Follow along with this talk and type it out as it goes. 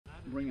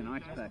bring an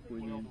ice pack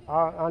with you.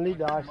 I need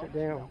to ice it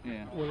down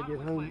Yeah. when I get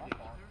home.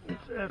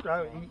 After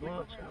I eat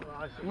lunch,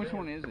 I'll ice it Which down.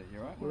 one is it?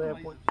 You're right.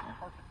 Left one.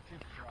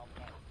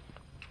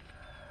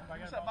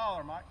 What's that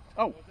baller, Mike?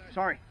 Oh,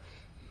 sorry.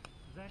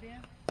 Is that in?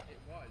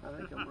 I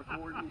think I'm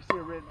recording. You see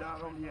a red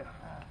dot on you?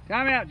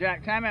 Time out,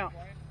 Jack. Time out.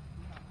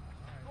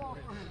 Come on.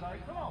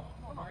 How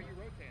are you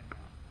rotating?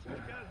 What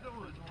you guys doing?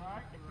 All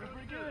right. You're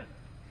pretty good.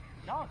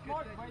 Y'all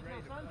smart to wait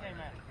till the sun came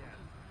out.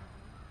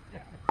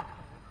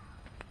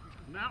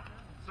 No,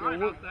 sorry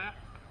about that.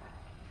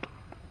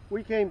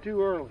 We came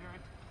too early.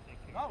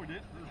 No, we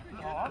didn't.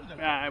 Oh, I was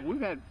there.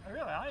 We've had.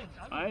 Really? I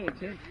ate it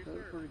too. That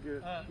was pretty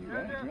good.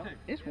 You're there too.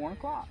 It's 1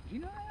 o'clock. Do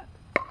you know that?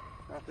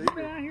 I been out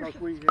figured here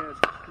because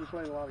we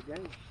played a lot of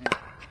games.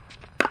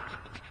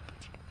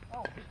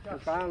 Oh, And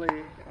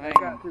finally, I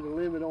got to the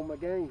limit on my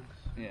games.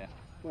 Yeah.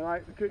 When I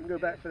couldn't go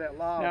back for that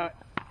lob. Now,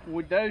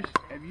 would those?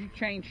 Have you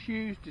changed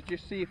shoes to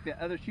just see if the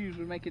other shoes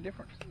would make a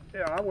difference?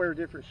 Yeah, I wear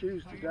different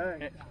shoes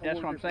today. That's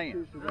what I'm saying.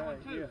 Shoes today.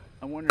 Yeah.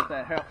 I wonder if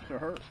that helps or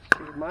hurts.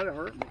 It might have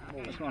hurt me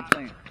more. That's what I'm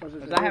saying. Because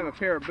Because I have a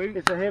pair of boots.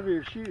 It's a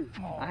heavier shoe.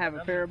 I have a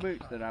pair of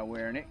boots that I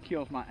wear, and it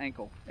kills my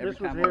ankle every This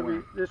was time I wear heavy.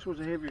 them. This was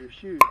a heavier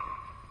shoe.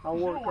 I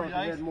wore it because it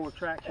had more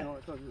traction on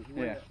it because it was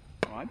Yeah. wet.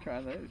 Well, I'd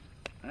try those.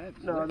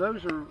 No,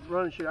 those are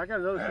running shoes. I got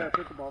another set of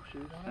pickleball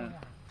shoes,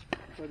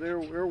 but they're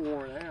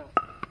worn out.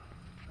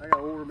 I got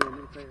to order me a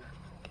new pair.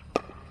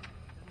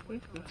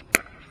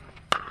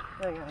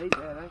 Dang, I hate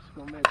that. That's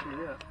gonna mess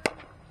me up.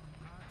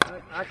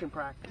 I can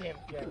practice. Yeah,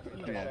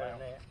 you don't mind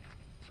that.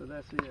 So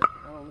that's it. I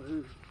don't know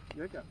who.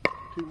 They got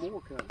 2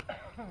 more coming.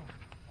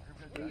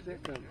 Who's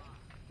that coming?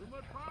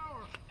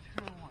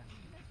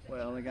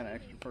 Well, they got an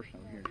extra person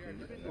over here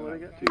too. Oh, they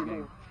got 2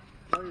 more.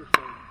 Players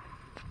coming.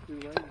 2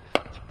 ladies.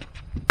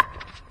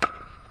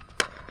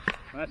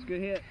 Well, that's a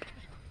good hit.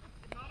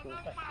 What's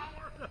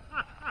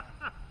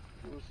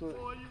up?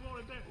 Boy, you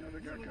wanted that. You were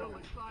a little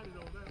excited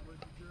on that,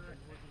 wasn't you, Jerry?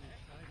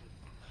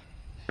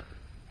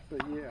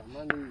 But yeah,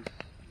 my knees.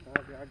 I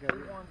got it.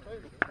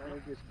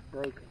 It gets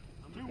broken.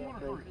 2-1 or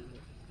 3?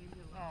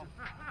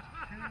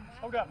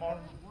 Hold up,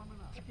 Martin.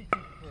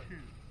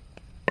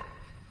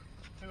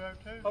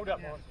 202. Hold up,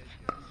 Martin.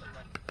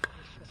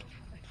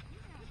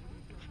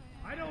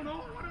 I don't know.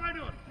 What am I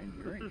doing?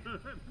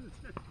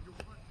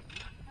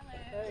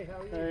 Hey, how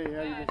are you? Hey,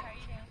 how you doing?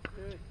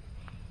 Good.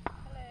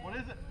 What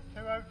is it?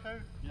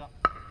 202? Yeah.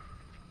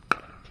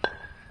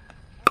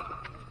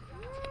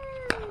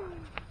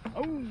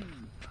 Oh!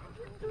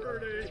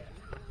 Birdie.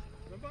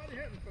 Somebody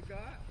hadn't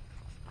forgot.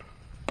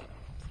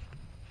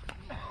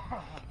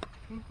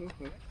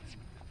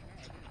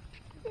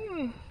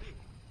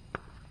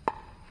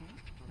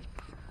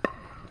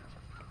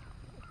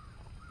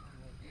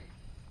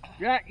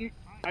 Jack,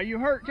 are you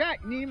hurt, Jack?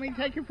 You need me to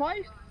take your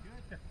place?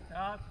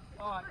 All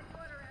right.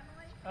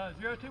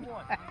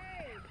 021.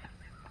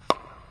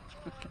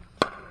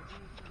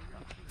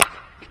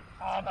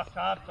 Oh, I'm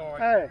sorry.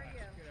 Hey,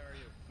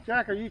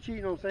 Jack, are you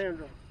cheating on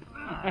Sandra?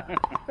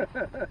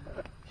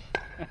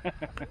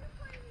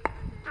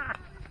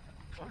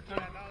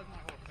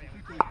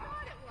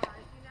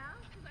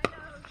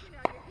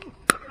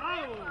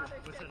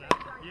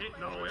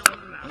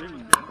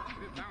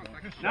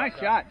 Nice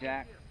shot,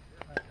 Jack.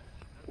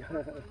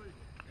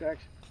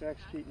 Jack's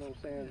cheating on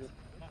Sandra.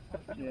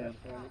 Yeah.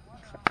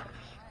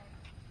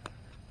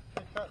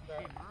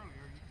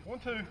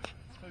 1-2. 2.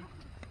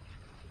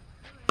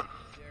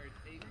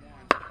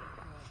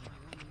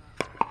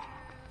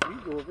 You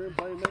go over there and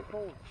play and make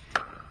points.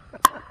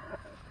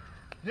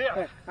 Yeah.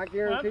 Hey, I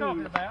guarantee what I'm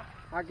talking you. about.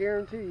 I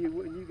guarantee you,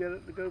 when you get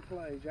it to go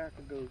play, Jack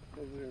will go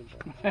over there and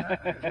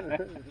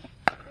play.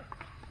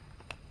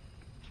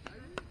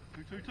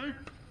 2-2-2.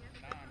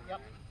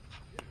 Yep.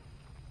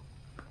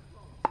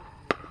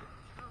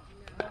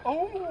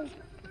 Oh!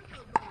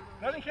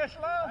 Doesn't catch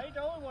the line. I ain't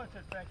the only one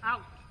that's back.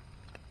 Out.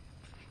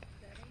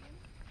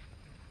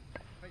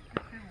 2-1.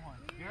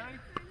 Gary?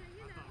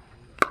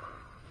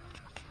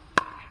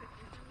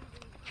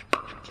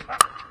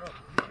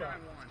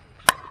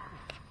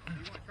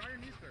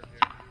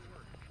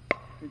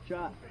 Good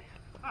shot.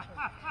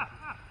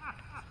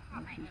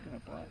 Oh, she's going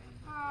to play.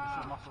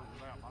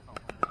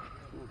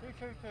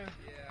 2-2-2.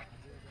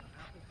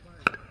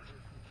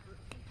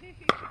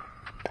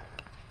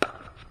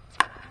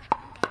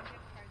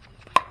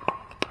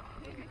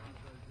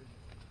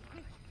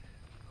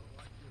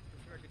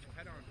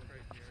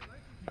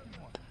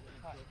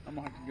 I'm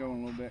going to have to go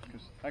in a little bit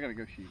because I got to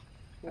go shoot.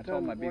 What I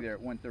told him time- I'd be what- there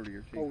at 1:30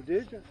 or 2. Oh,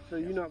 did you? So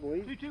you not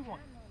believe? 2-2-1.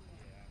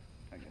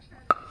 I guess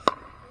not.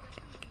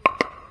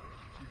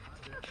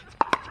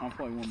 I'll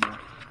play one more.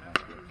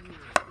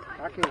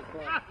 I can't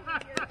play.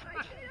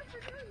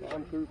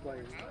 I'm through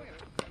playing.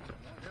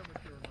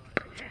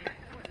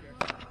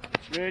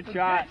 Good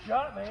shot. Good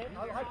shot, man.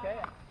 I like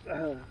that.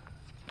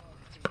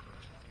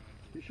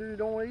 You sure you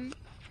don't want to eat?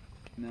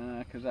 Nah,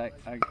 because I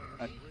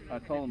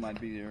told him I'd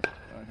be there. So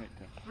I hate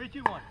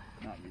to 3-2-1.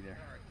 not be there.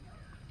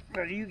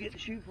 Now, do you get to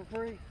shoot for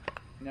free?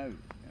 No.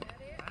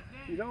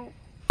 You don't?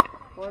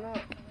 Why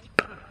not?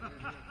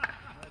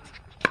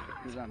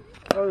 Because I'm.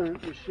 Oh,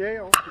 the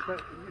shell.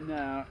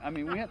 No, I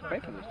mean we have to pay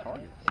for those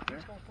targets.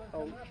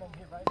 Oh,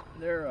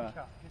 They're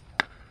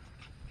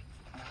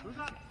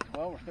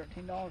 12 or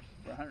 $13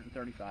 for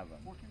 135 of them.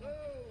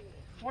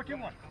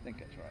 41. I think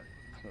that's right.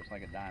 So it's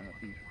like a dime a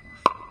piece.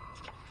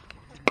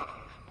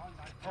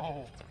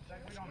 Oh.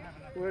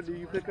 well, do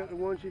you pick up the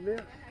ones you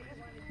missed?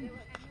 Do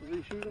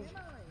you shoot them?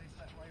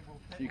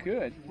 You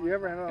could. You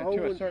ever have a whole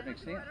To a one? certain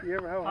extent. You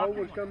ever have whole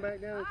ones come back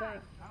down in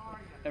time?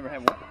 Ever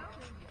have what?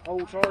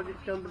 Whole targets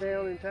come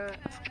down in time?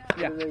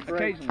 Yeah, do they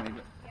break? occasionally,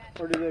 but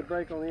Or do they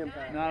break on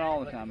impact? not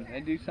all the time. They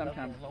do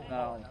sometimes, not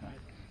all the time.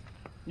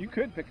 You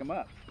could pick them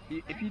up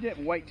if you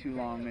didn't wait too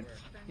long. And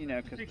you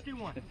know, because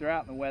 61. if they're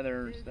out in the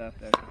weather and stuff,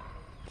 they'll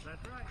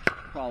That's right.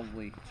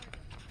 probably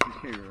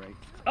deteriorate.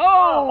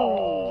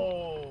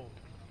 Oh!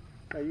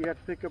 Now you have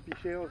to pick up your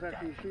shells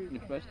after you shoot.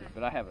 You're supposed to,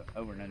 but I have it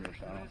over and under,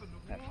 so I don't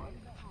have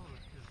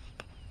to.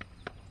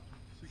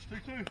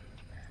 622.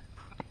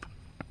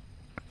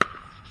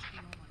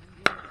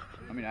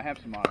 I mean, I have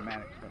some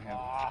automatics, but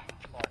I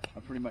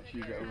pretty much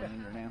use it over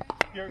and under now.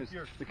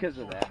 Because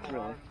of that,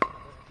 really.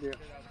 Yeah.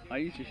 I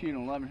used to shoot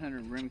an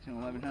 1100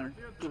 Remington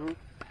 1100.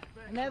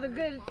 Another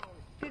good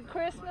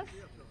Christmas.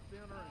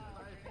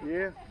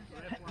 Yeah.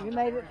 You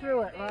made it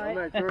through it, I'm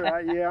right? not sure.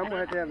 Yeah, I'm gonna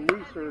have to have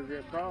knee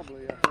surgery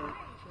probably. I think.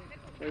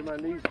 Maybe my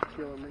knees are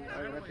killing me.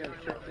 I'm gonna have to have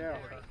it checked out.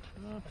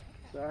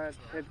 So I had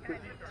to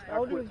quit. I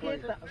Older you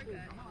quit get, playing. the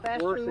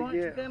faster Worse you it want to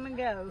gets. come and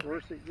go.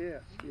 Worse it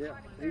gets. Yeah.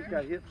 He's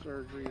got hip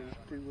surgery in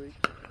 2 weeks.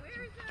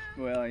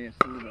 Well, yeah, it's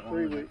a little bit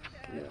 3 longer. weeks.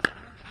 Yeah.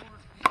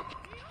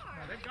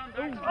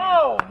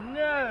 Oh,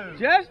 no!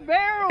 Just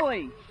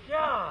barely.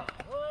 Yeah.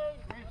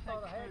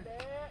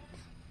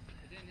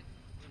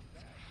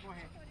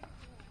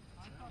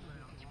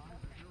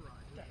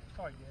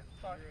 Sorry, Jeff.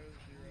 Sorry.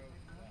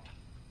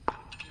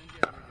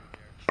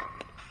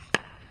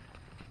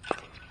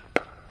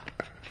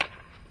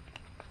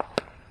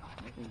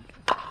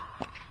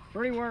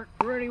 Pretty work,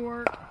 pretty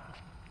work.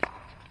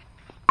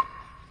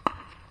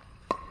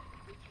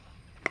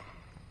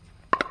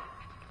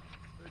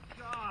 Good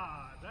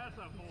shot. That's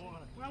a boy.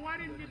 Well, why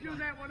didn't you do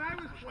that when I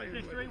was playing?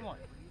 631.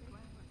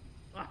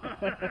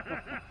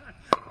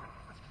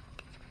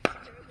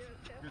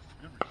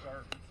 Good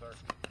reserve, sir.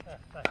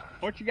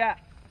 What you got?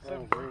 Oh,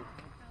 man.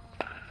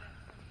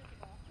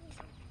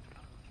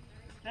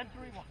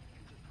 731.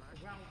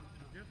 Well,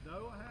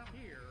 though I have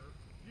here,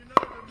 you know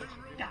the new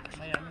rule. God,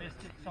 man, I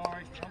missed it.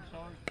 Sorry. I'm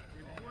sorry.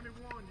 In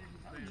 21, you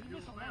can You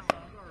missed on that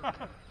serve. side.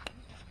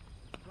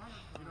 You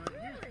know, it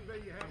used to be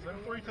you had to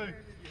 742. you had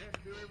to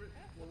do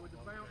everything. Well, with the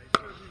bounce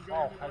serve, you go Oh,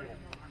 away. hey.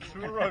 2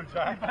 road,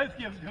 Jack. We both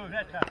give them to him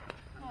that time.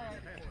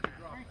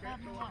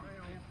 371.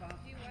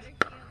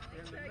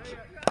 And the net,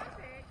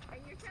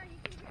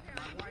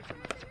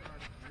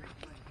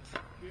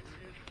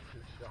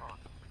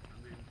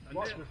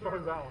 Watch the throw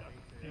down.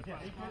 He could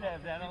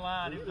have that in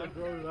line. He was going to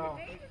throw it out.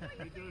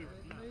 you do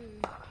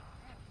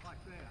like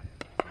that.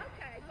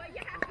 Okay, well,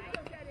 you have to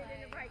look at it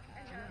in the right,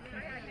 okay.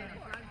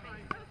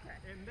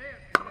 And net,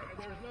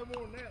 there's no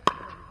more net.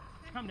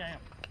 Come down.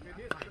 It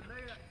hits the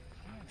net.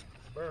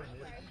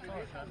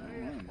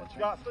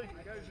 Scott, see?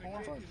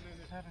 4, 7.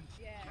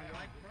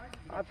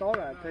 I thought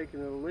I'd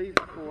taken a leave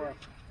before I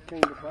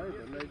came to play,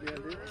 but maybe I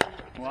did.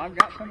 Well, I've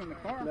got some in the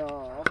car. No,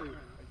 I'll be.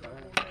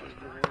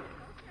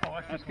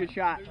 That's a good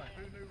shot.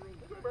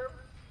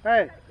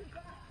 Hey,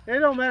 it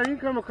don't matter. You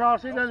can come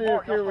across. It doesn't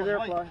interfere with their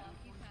play.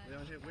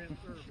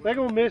 They're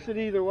gonna miss it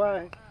either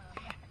way.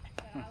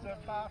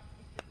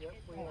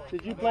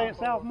 Did you play at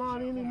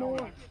Southmont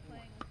anymore?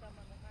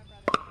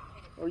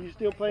 Are you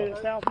still playing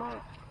at Southmont?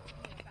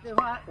 Do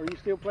what? Are you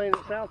still playing at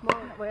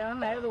Southmont? Well,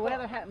 no, the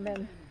weather hadn't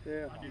been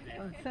Yeah,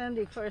 on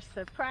Sunday first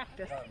to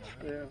practice.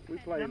 yeah. We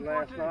played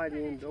last night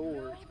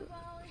indoors, but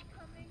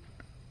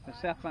The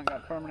Southmont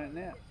got permanent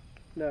net.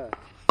 no.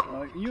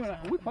 Well, you and I,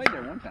 we played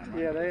there one time.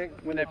 Right? Yeah,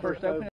 When they first opened.